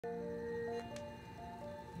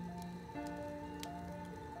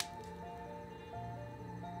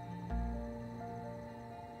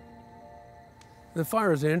The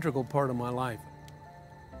fire is an integral part of my life.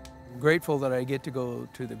 I'm grateful that I get to go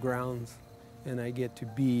to the grounds and I get to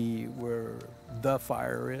be where the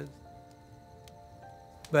fire is.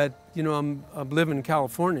 But, you know, I'm living in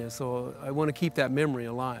California, so I want to keep that memory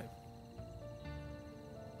alive.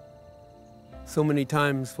 So many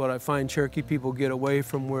times what I find Cherokee people get away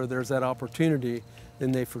from where there's that opportunity,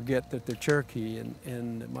 then they forget that they're Cherokee,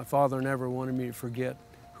 and my father never wanted me to forget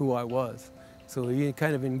who I was. So he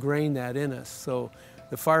kind of ingrained that in us. So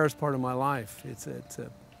the fire is part of my life. It's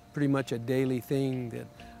pretty much a daily thing that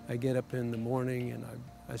I get up in the morning and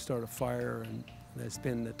I start a fire and I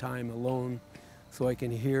spend the time alone so I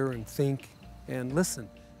can hear and think and listen.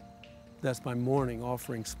 That's my morning,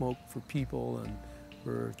 offering smoke for people and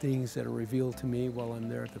for things that are revealed to me while I'm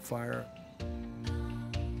there at the fire.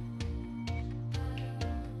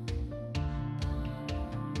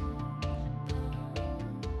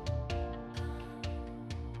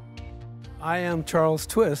 I am Charles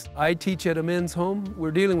Twist. I teach at a men's home. We're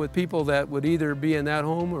dealing with people that would either be in that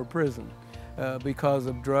home or prison because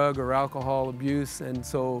of drug or alcohol abuse, and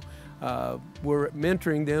so we're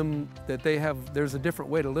mentoring them that there's a different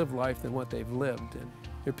way to live life than what they've lived. And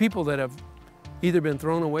they're people that have either been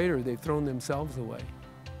thrown away or they've thrown themselves away.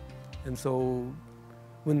 And so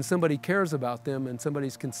when somebody cares about them and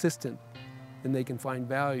somebody's consistent and they can find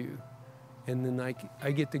value, and then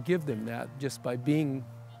I get to give them that just by being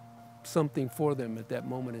something for them at that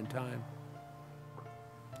moment in time.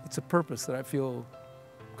 It's a purpose that I feel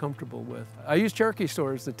comfortable with. I use Cherokee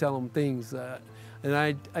stories to tell them things, and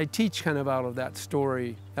I teach kind of out of that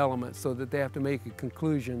story element so that they have to make a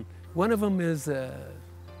conclusion. One of them is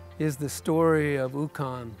the story of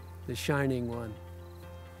Ukon, the Shining One,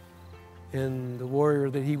 and the warrior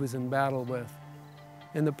that he was in battle with,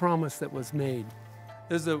 and the promise that was made.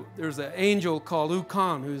 There's an angel called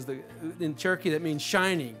Ukon, in Cherokee that means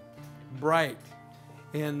shining, bright.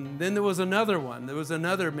 And then there was another one, there was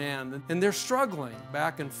another man, and they're struggling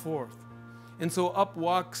back and forth. And so up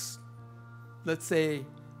walks, let's say,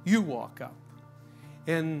 you walk up.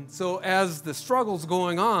 And so as the struggle's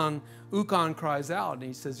going on, Ukon cries out and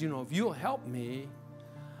he says, you know, if you'll help me,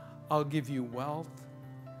 I'll give you wealth,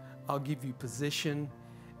 I'll give you position,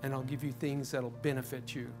 and I'll give you things that'll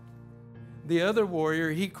benefit you. The other warrior,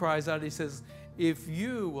 he cries out, he says, if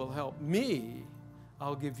you will help me,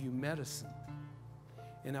 I'll give you medicine.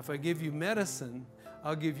 And if I give you medicine,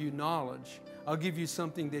 I'll give you knowledge. I'll give you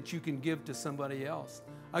something that you can give to somebody else.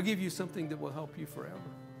 I'll give you something that will help you forever.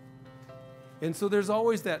 And so there's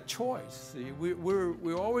always that choice. See,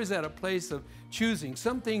 we're always at a place of choosing.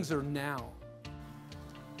 Some things are now.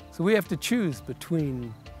 So we have to choose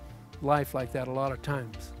between life like that a lot of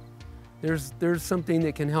times. There's something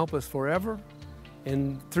that can help us forever,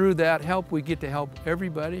 and through that help we get to help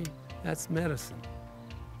everybody. That's medicine.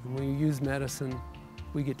 And when you use medicine,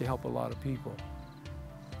 we get to help a lot of people.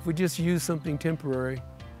 If we just use something temporary,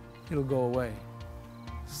 it'll go away.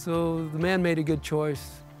 So the man made a good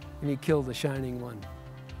choice, and he killed the Shining One.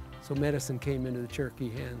 So medicine came into the Cherokee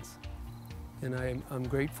hands. And I'm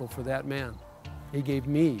grateful for that man. He gave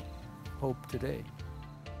me hope today.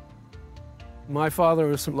 My father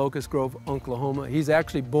was from Locust Grove, Oklahoma. He's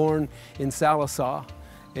actually born in Sallisaw,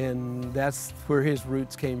 and that's where his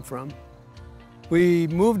roots came from. We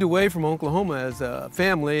moved away from Oklahoma as a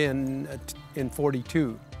family in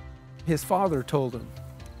 '42. His father told him,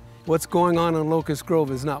 what's going on in Locust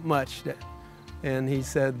Grove is not much. And he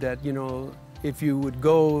said that, you know, if you would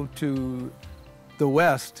go to the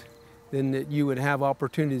West, then that you would have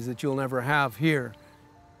opportunities that you'll never have here.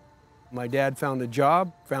 My dad found a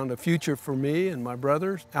job, found a future for me and my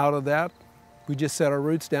brothers. Out of that, we just set our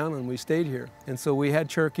roots down and we stayed here. And so we had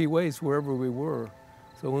Cherokee ways wherever we were.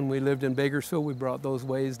 So when we lived in Bakersfield, we brought those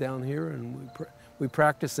ways down here and we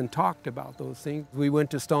practiced and talked about those things. We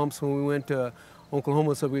went to stomps when we went to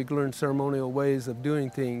Oklahoma so we could learn ceremonial ways of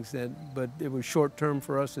doing things, but it was short term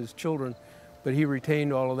for us as children. But he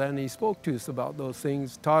retained all of that and he spoke to us about those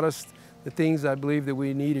things, taught us the things I believe that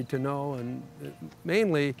we needed to know, and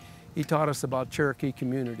mainly he taught us about Cherokee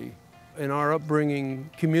community. In our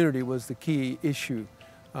upbringing, community was the key issue.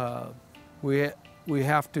 We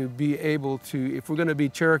have to be able to, if we're going to be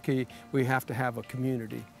Cherokee, we have to have a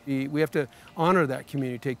community. We have to honor that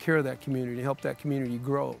community, take care of that community, help that community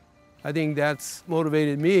grow. I think that's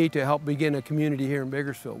motivated me to help begin a community here in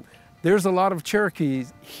Bakersfield. There's a lot of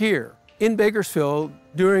Cherokees here. In Bakersfield,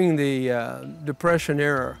 during the Depression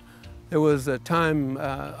era, there was a time,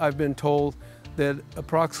 I've been told, that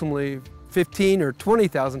approximately 15 or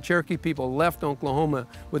 20,000 Cherokee people left Oklahoma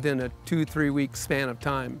within a 2-3 week span of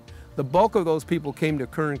time. The bulk of those people came to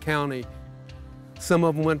Kern County. Some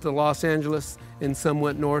of them went to Los Angeles and some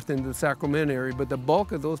went north into the Sacramento area, but the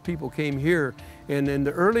bulk of those people came here. And in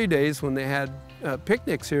the early days when they had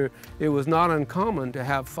picnics here, it was not uncommon to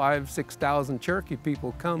have 5,000 to 6,000 Cherokee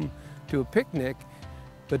people come to a picnic.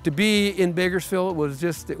 But to be in Bakersfield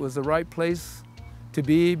it was the right place to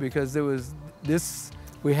be, because there was this,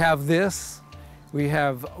 we have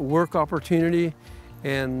work opportunity,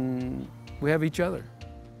 and we have each other.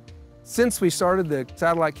 Since we started the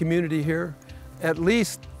satellite community here, at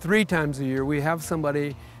least 3 times a year we have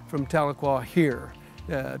somebody from Tahlequah here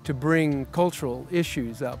to bring cultural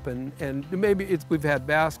issues up, and maybe we've had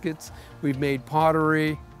baskets, we've made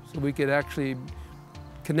pottery, so we could actually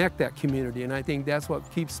connect that community. And I think that's what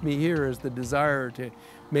keeps me here, is the desire to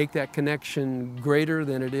make that connection greater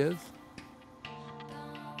than it is.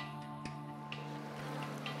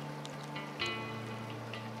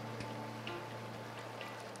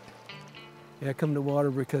 Yeah, I come to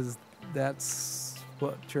water because that's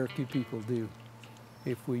what Cherokee people do.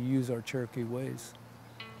 If we use our Cherokee ways,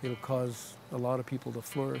 it'll cause a lot of people to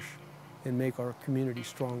flourish and make our community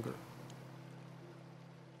stronger.